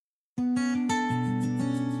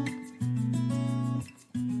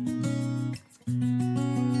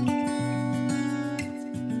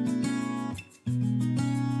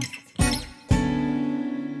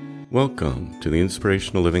Welcome to the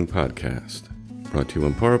Inspirational Living Podcast, brought to you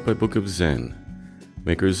in part by Book of Zen,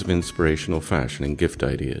 makers of inspirational fashion and gift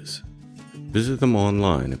ideas. Visit them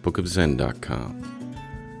online at bookofzen.com.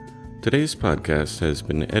 Today's podcast has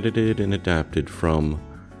been edited and adapted from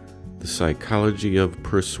The Psychology of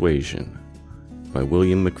Persuasion by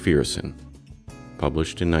William Macpherson,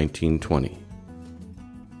 published in 1920.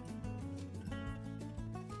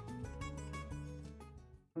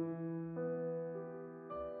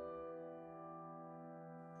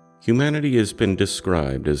 Humanity has been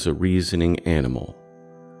described as a reasoning animal,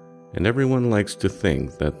 and everyone likes to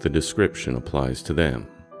think that the description applies to them.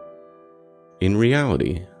 In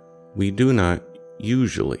reality, we do not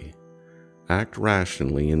usually act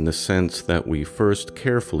rationally in the sense that we first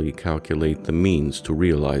carefully calculate the means to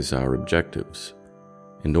realize our objectives,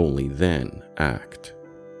 and only then act.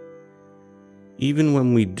 Even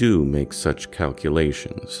when we do make such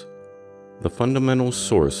calculations, the fundamental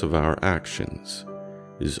source of our actions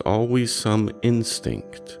is always some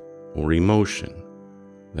instinct or emotion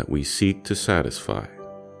that we seek to satisfy.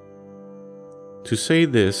 To say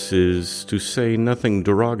this is to say nothing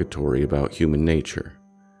derogatory about human nature.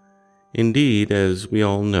 Indeed, as we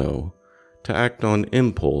all know, to act on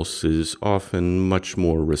impulse is often much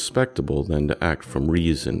more respectable than to act from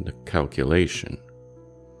reasoned calculation.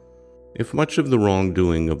 If much of the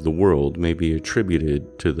wrongdoing of the world may be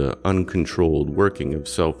attributed to the uncontrolled working of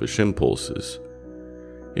selfish impulses,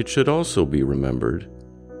 it should also be remembered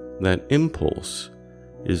that impulse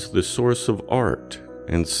is the source of art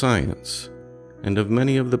and science and of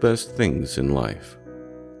many of the best things in life.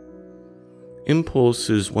 Impulse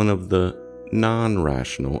is one of the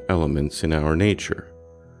non-rational elements in our nature,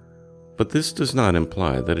 but this does not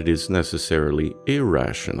imply that it is necessarily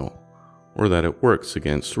irrational or that it works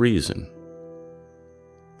against reason.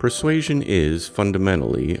 Persuasion is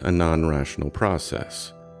fundamentally a non-rational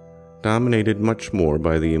process, dominated much more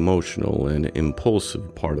by the emotional and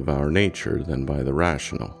impulsive part of our nature than by the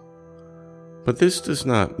rational. But this does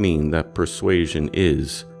not mean that persuasion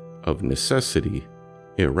is, of necessity,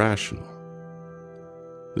 irrational.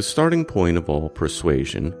 The starting point of all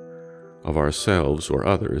persuasion, of ourselves or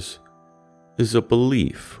others, is a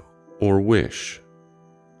belief or wish.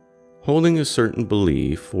 Holding a certain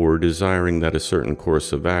belief or desiring that a certain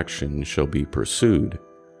course of action shall be pursued,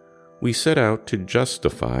 we set out to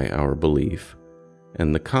justify our belief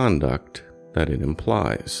and the conduct that it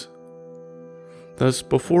implies. Thus,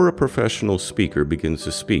 before a professional speaker begins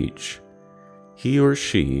a speech, he or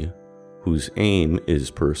she, whose aim is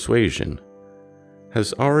persuasion,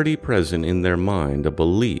 has already present in their mind a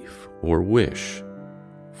belief or wish,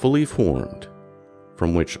 fully formed,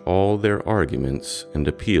 from which all their arguments and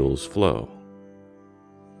appeals flow.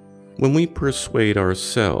 When we persuade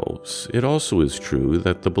ourselves, it also is true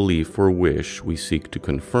that the belief or wish we seek to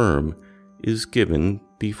confirm is given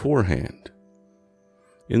beforehand.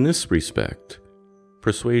 In this respect,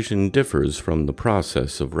 persuasion differs from the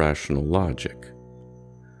process of rational logic.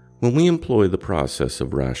 When we employ the process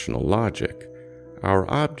of rational logic, our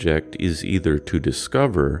object is either to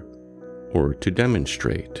discover or to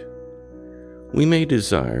demonstrate. We may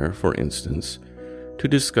desire, for instance, to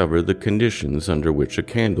discover the conditions under which a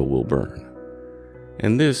candle will burn,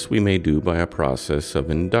 and this we may do by a process of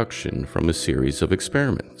induction from a series of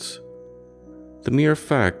experiments. The mere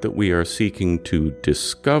fact that we are seeking to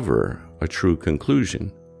discover a true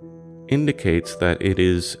conclusion indicates that it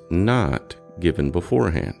is not given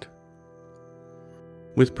beforehand.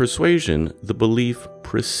 With persuasion, the belief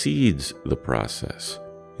precedes the process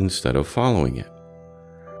instead of following it.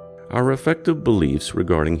 Our effective beliefs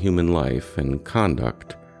regarding human life and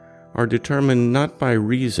conduct are determined not by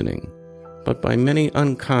reasoning, but by many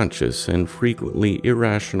unconscious and frequently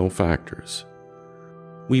irrational factors.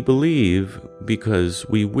 We believe because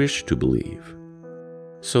we wish to believe,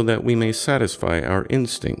 so that we may satisfy our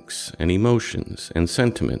instincts and emotions and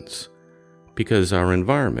sentiments, because our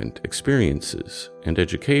environment, experiences, and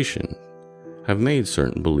education have made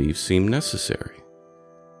certain beliefs seem necessary.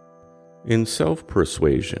 In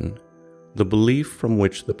self-persuasion, the belief from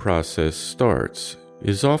which the process starts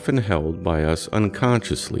is often held by us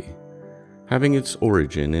unconsciously, having its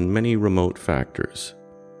origin in many remote factors.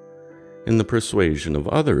 In the persuasion of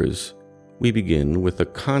others, we begin with a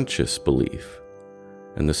conscious belief,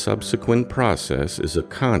 and the subsequent process is a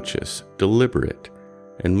conscious, deliberate,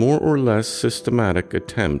 and more or less systematic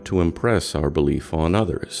attempt to impress our belief on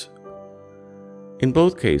others. In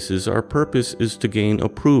both cases, our purpose is to gain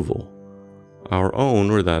approval, our own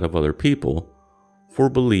or that of other people, for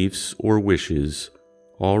beliefs or wishes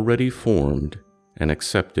already formed and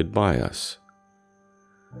accepted by us.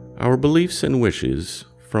 Our beliefs and wishes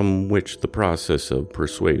from which the process of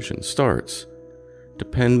persuasion starts,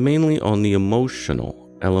 depend mainly on the emotional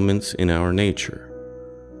elements in our nature.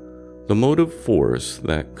 The motive force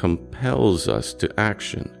that compels us to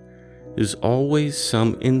action is always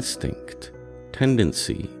some instinct,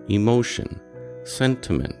 tendency, emotion,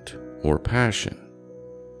 sentiment, or passion.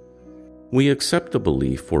 We accept a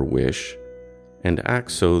belief or wish and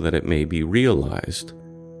act so that it may be realized,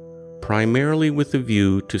 primarily with a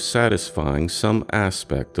view to satisfying some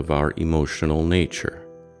aspect of our emotional nature.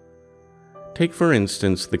 Take, for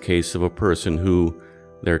instance, the case of a person who,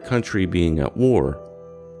 their country being at war,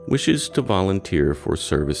 wishes to volunteer for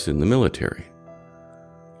service in the military.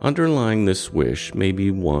 Underlying this wish may be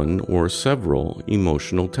one or several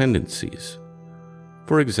emotional tendencies.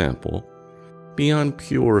 For example, beyond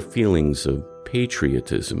pure feelings of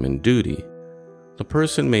patriotism and duty, the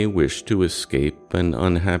person may wish to escape an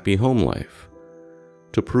unhappy home life,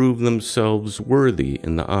 to prove themselves worthy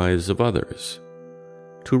in the eyes of others,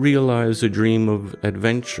 to realize a dream of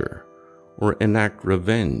adventure, or enact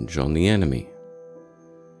revenge on the enemy.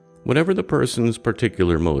 Whatever the person's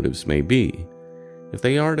particular motives may be, if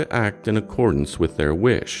they are to act in accordance with their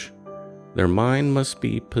wish, their mind must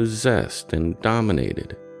be possessed and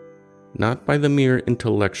dominated, not by the mere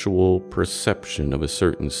intellectual perception of a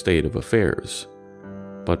certain state of affairs,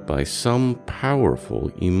 but by some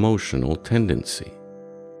powerful emotional tendency.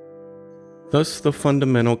 Thus, the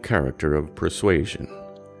fundamental character of persuasion,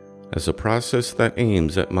 as a process that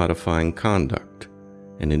aims at modifying conduct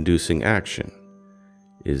and inducing action,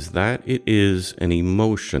 is that it is an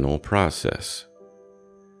emotional process.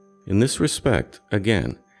 In this respect,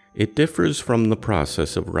 again, it differs from the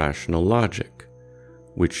process of rational logic,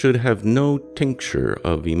 which should have no tincture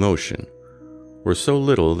of emotion, or so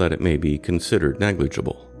little that it may be considered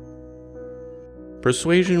negligible.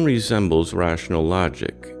 Persuasion resembles rational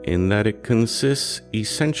logic in that it consists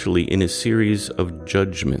essentially in a series of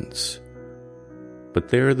judgments, but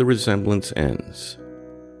there the resemblance ends.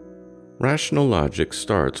 Rational logic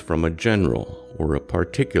starts from a general or a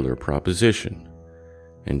particular proposition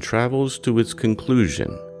and travels to its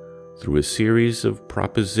conclusion through a series of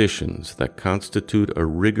propositions that constitute a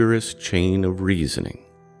rigorous chain of reasoning.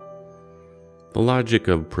 The logic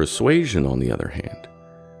of persuasion, on the other hand,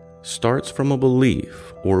 starts from a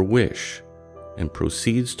belief or wish and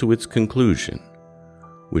proceeds to its conclusion,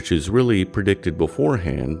 which is really predicted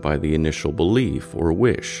beforehand by the initial belief or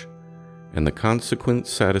wish and the consequent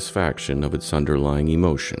satisfaction of its underlying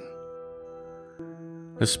emotion.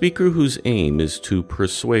 A speaker whose aim is to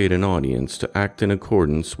persuade an audience to act in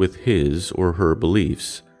accordance with his or her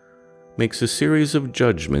beliefs makes a series of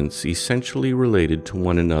judgments essentially related to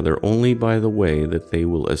one another only by the way that they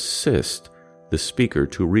will assist the speaker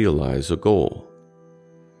to realize a goal.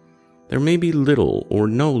 There may be little or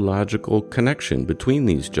no logical connection between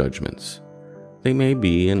these judgments. They may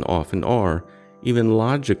be, and often are, even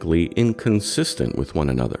logically inconsistent with one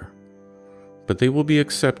another, but they will be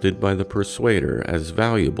accepted by the persuader as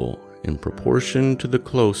valuable in proportion to the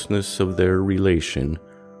closeness of their relation,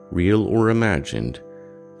 real or imagined,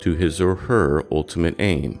 to his or her ultimate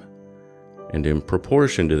aim, and in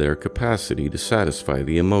proportion to their capacity to satisfy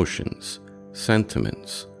the emotions,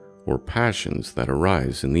 sentiments, or passions that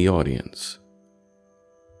arise in the audience.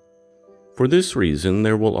 For this reason,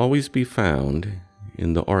 there will always be found,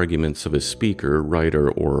 in the arguments of a speaker, writer,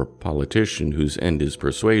 or politician whose end is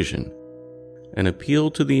persuasion, an appeal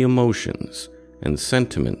to the emotions and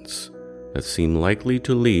sentiments that seem likely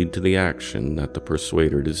to lead to the action that the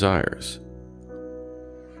persuader desires.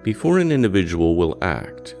 Before an individual will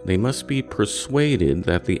act, they must be persuaded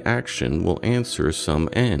that the action will answer some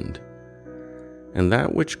end, and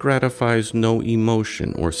that which gratifies no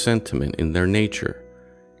emotion or sentiment in their nature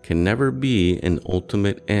can never be an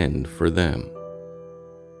ultimate end for them.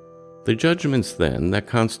 The judgments, then, that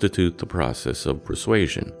constitute the process of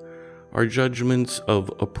persuasion are judgments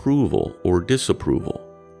of approval or disapproval,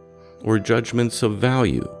 or judgments of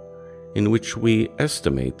value, in which we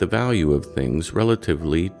estimate the value of things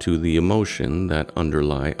relatively to the emotion that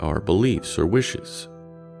underlie our beliefs or wishes.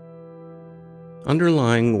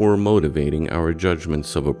 Underlying or motivating our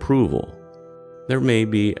judgments of approval, there may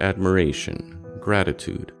be admiration,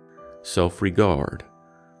 gratitude, self-regard,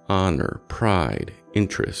 honor, pride,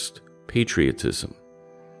 interest, patriotism,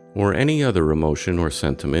 or any other emotion or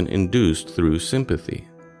sentiment induced through sympathy,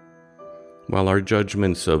 while our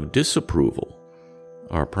judgments of disapproval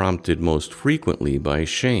are prompted most frequently by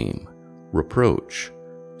shame, reproach,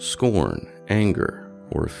 scorn, anger,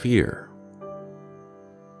 or fear.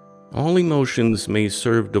 All emotions may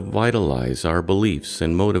serve to vitalize our beliefs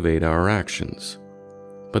and motivate our actions,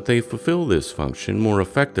 but they fulfill this function more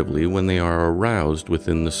effectively when they are aroused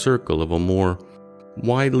within the circle of a more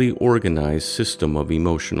widely organized system of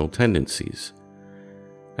emotional tendencies,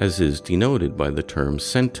 as is denoted by the term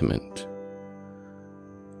sentiment.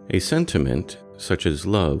 A sentiment, such as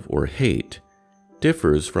love or hate,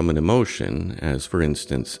 differs from an emotion, as for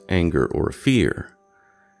instance anger or fear,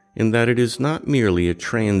 in that it is not merely a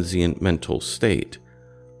transient mental state,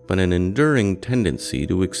 but an enduring tendency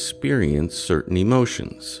to experience certain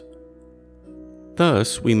emotions.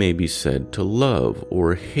 Thus, we may be said to love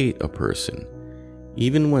or hate a person,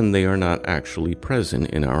 even when they are not actually present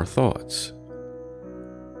in our thoughts.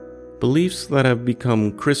 Beliefs that have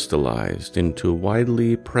become crystallized into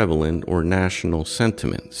widely prevalent or national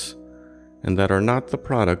sentiments, and that are not the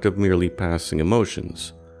product of merely passing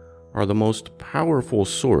emotions, are the most powerful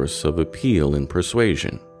source of appeal in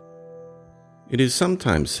persuasion. It is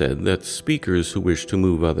sometimes said that speakers who wish to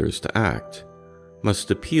move others to act must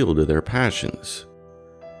appeal to their passions.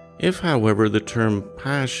 If, however, the term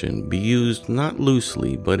passion be used not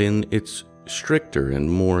loosely but in its stricter and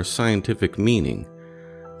more scientific meaning,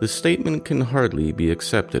 the statement can hardly be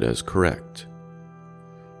accepted as correct.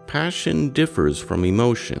 Passion differs from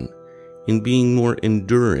emotion in being more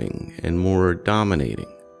enduring and more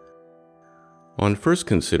dominating. On first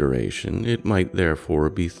consideration, it might therefore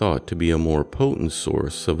be thought to be a more potent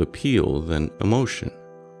source of appeal than emotion.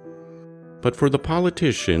 But for the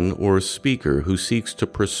politician or speaker who seeks to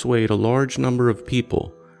persuade a large number of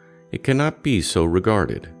people, it cannot be so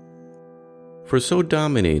regarded. For so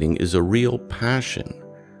dominating is a real passion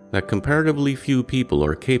that comparatively few people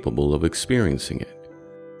are capable of experiencing it.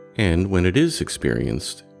 And when it is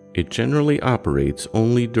experienced, it generally operates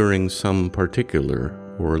only during some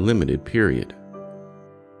particular or limited period.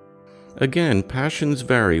 Again, passions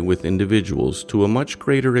vary with individuals to a much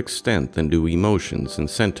greater extent than do emotions and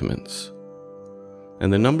sentiments,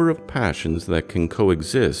 and the number of passions that can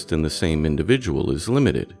coexist in the same individual is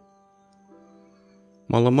limited.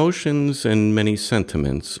 While emotions and many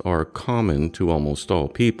sentiments are common to almost all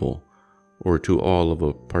people, or to all of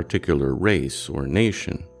a particular race or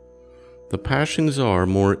nation, the passions are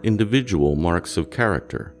more individual marks of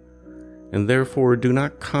character, and therefore do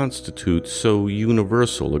not constitute so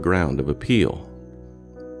universal a ground of appeal.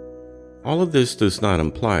 All of this does not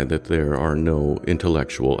imply that there are no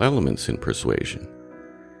intellectual elements in persuasion.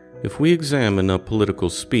 If we examine a political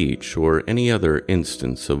speech or any other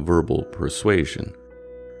instance of verbal persuasion,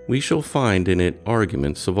 we shall find in it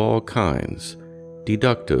arguments of all kinds,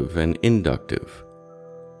 deductive and inductive,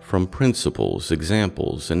 from principles,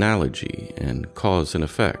 examples, analogy, and cause and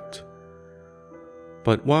effect.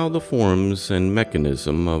 But while the forms and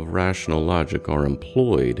mechanism of rational logic are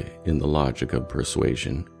employed in the logic of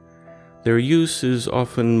persuasion, their use is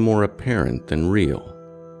often more apparent than real.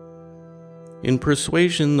 In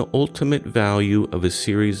persuasion, the ultimate value of a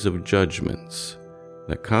series of judgments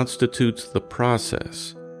that constitutes the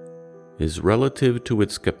process is relative to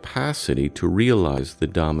its capacity to realize the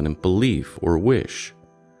dominant belief or wish,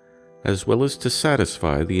 as well as to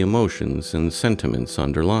satisfy the emotions and sentiments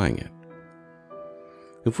underlying it.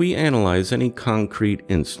 If we analyze any concrete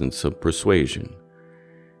instance of persuasion,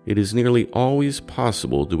 it is nearly always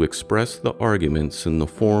possible to express the arguments in the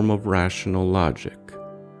form of rational logic.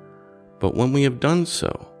 But when we have done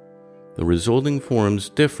so, the resulting forms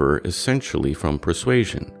differ essentially from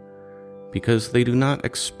persuasion, because they do not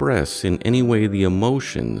express in any way the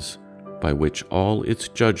emotions by which all its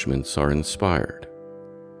judgments are inspired.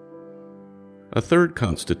 A third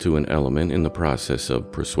constituent element in the process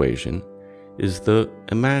of persuasion is the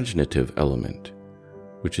imaginative element,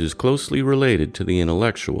 which is closely related to the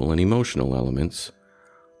intellectual and emotional elements,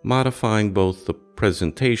 modifying both the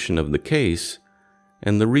presentation of the case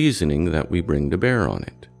and the reasoning that we bring to bear on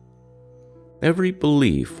it. Every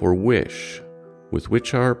belief or wish with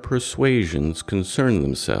which our persuasions concern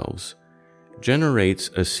themselves generates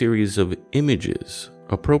a series of images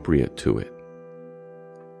appropriate to it.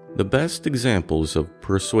 The best examples of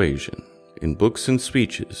persuasion in books and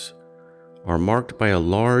speeches are marked by a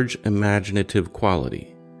large imaginative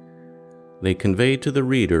quality. They convey to the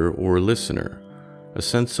reader or listener a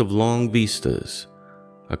sense of long vistas,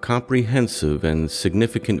 a comprehensive and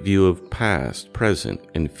significant view of past, present,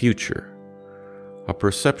 and future, a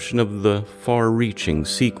perception of the far-reaching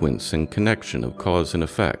sequence and connection of cause and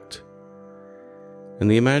effect. And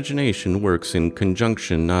the imagination works in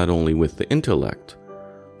conjunction not only with the intellect,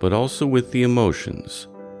 but also with the emotions,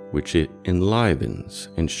 which it enlivens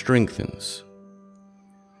and strengthens.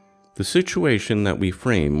 The situation that we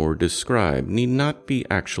frame or describe need not be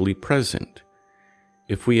actually present.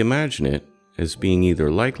 If we imagine it as being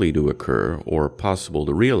either likely to occur or possible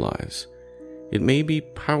to realize, it may be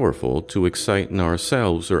powerful to excite in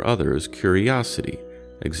ourselves or others curiosity,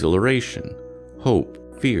 exhilaration,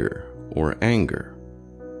 hope, fear, or anger.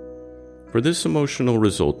 For this emotional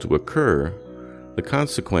result to occur, the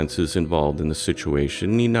consequences involved in the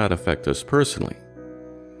situation need not affect us personally.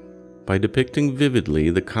 By depicting vividly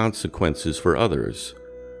the consequences for others,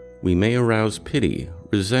 we may arouse pity,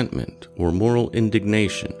 resentment, or moral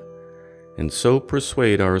indignation, and so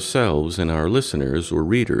persuade ourselves and our listeners or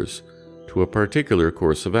readers to a particular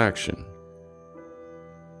course of action.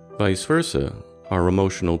 Vice versa, our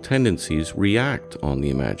emotional tendencies react on the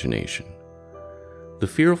imagination. The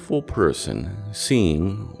fearful person,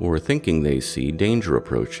 seeing or thinking they see danger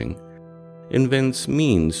approaching, invents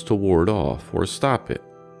means to ward off or stop it.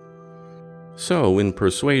 So, in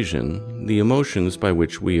persuasion, the emotions by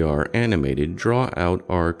which we are animated draw out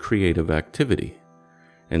our creative activity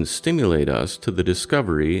and stimulate us to the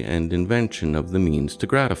discovery and invention of the means to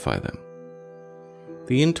gratify them.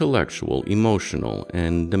 The intellectual, emotional,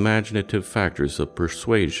 and imaginative factors of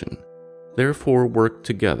persuasion therefore work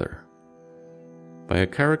together. By a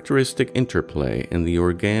characteristic interplay and the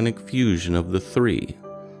organic fusion of the three,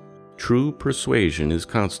 true persuasion is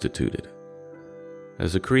constituted.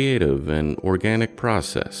 As a creative and organic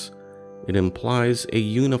process, it implies a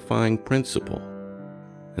unifying principle,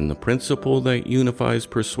 and the principle that unifies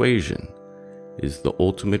persuasion is the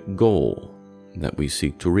ultimate goal that we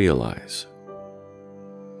seek to realize.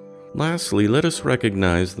 Lastly, let us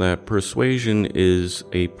recognize that persuasion is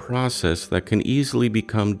a process that can easily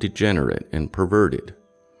become degenerate and perverted,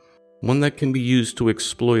 one that can be used to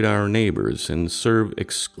exploit our neighbors and serve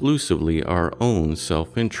exclusively our own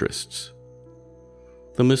self-interests.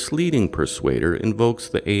 The misleading persuader invokes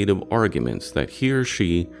the aid of arguments that he or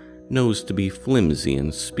she knows to be flimsy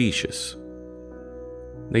and specious.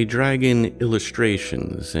 They drag in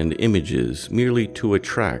illustrations and images merely to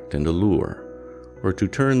attract and allure, or to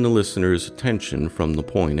turn the listener's attention from the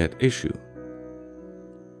point at issue.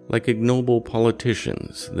 Like ignoble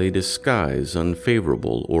politicians, they disguise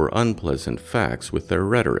unfavorable or unpleasant facts with their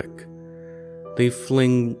rhetoric. They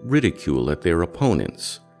fling ridicule at their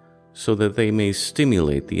opponents, so that they may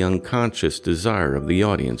stimulate the unconscious desire of the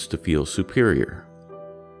audience to feel superior.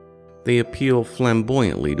 They appeal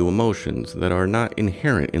flamboyantly to emotions that are not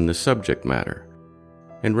inherent in the subject matter,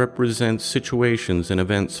 and represent situations and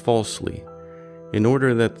events falsely, in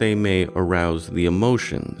order that they may arouse the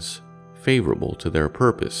emotions favorable to their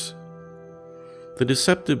purpose. The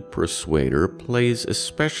deceptive persuader plays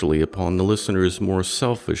especially upon the listener's more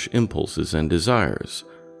selfish impulses and desires,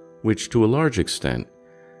 which to a large extent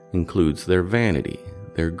includes their vanity,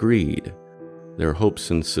 their greed, their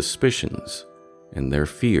hopes and suspicions, and their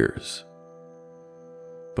fears.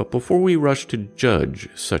 But before we rush to judge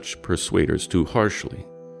such persuaders too harshly,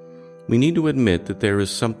 we need to admit that there is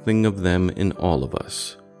something of them in all of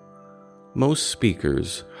us. Most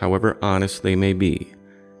speakers, however honest they may be,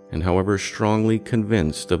 and however strongly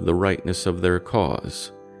convinced of the rightness of their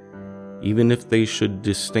cause, even if they should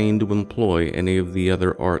disdain to employ any of the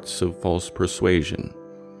other arts of false persuasion,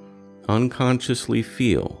 unconsciously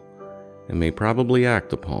feel, and may probably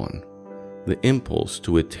act upon, the impulse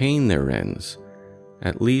to attain their ends,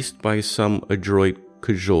 at least by some adroit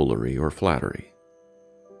cajolery or flattery.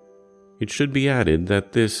 It should be added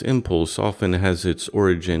that this impulse often has its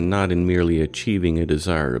origin not in merely achieving a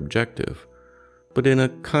desired objective, but in a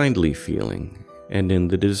kindly feeling and in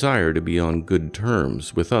the desire to be on good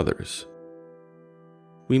terms with others.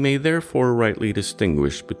 We may therefore rightly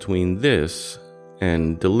distinguish between this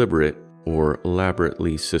and deliberate or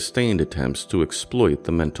elaborately sustained attempts to exploit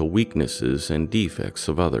the mental weaknesses and defects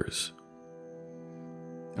of others.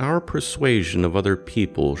 Our persuasion of other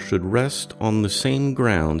people should rest on the same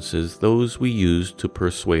grounds as those we use to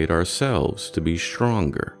persuade ourselves to be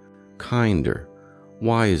stronger, kinder,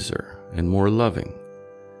 wiser, and more loving.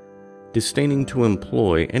 Disdaining to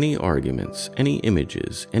employ any arguments, any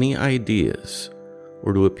images, any ideas,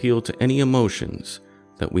 or to appeal to any emotions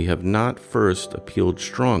that we have not first appealed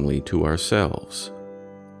strongly to ourselves.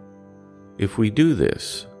 If we do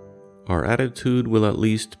this, our attitude will at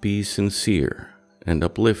least be sincere and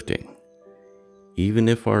uplifting, even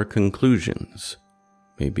if our conclusions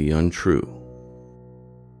may be untrue.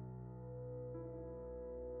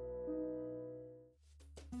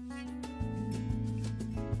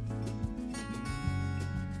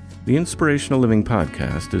 The Inspirational Living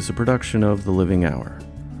podcast is a production of The Living Hour.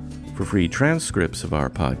 For free transcripts of our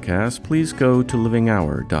podcast, please go to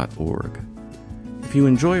livinghour.org. If you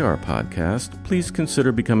enjoy our podcast, please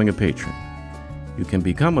consider becoming a patron. You can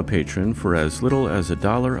become a patron for as little as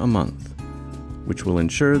 $1 a month, which will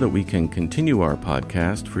ensure that we can continue our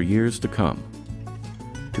podcast for years to come.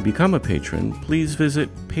 To To become a patron, please visit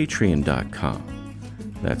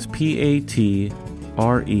patreon.com. That's patreon.com.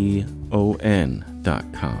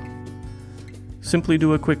 Simply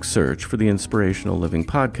do a quick search for the Inspirational Living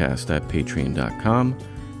Podcast at patreon.com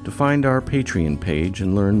to find our Patreon page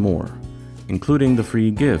and learn more, including the free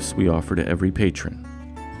gifts we offer to every patron.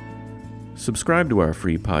 Subscribe to our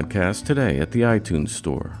free podcast today at the iTunes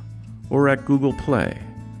Store, or at Google Play,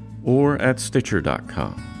 or at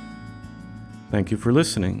Stitcher.com. Thank you for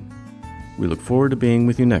listening. We look forward to being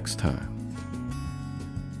with you next time.